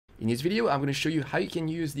In this video, I'm going to show you how you can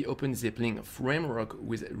use the OpenZeppelin framework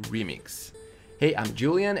with Remix. Hey, I'm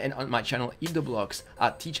Julian, and on my channel EatTheBlocks,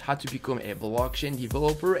 I teach how to become a blockchain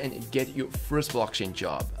developer and get your first blockchain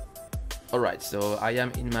job. Alright, so I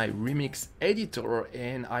am in my Remix editor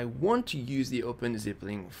and I want to use the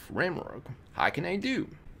OpenZeppelin framework. How can I do?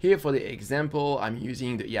 Here for the example, I'm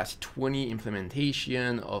using the ERC20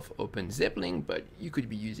 implementation of OpenZeppelin, but you could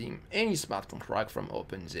be using any smart contract from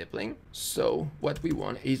OpenZeppelin. So what we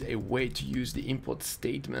want is a way to use the import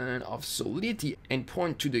statement of Solidity and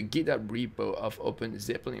point to the GitHub repo of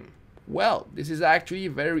OpenZeppelin. Well, this is actually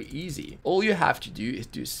very easy. All you have to do is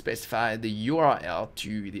to specify the URL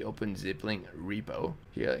to the OpenZeppelin repo.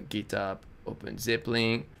 Here, GitHub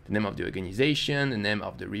OpenZeppelin, the name of the organization, the name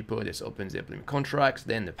of the repo, that's OpenZeppelin contracts,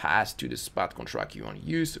 then the path to the smart contract you want to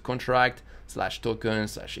use, the contract /token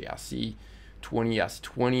 /ERC20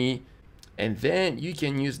 ERC20, and then you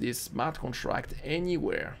can use this smart contract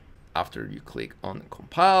anywhere. After you click on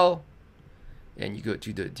compile, and you go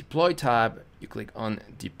to the deploy tab, you click on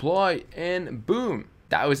deploy, and boom,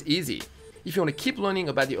 that was easy. If you want to keep learning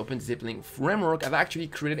about the OpenZeppelin framework, I've actually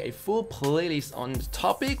created a full playlist on the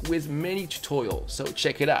topic with many tutorials, so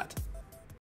check it out.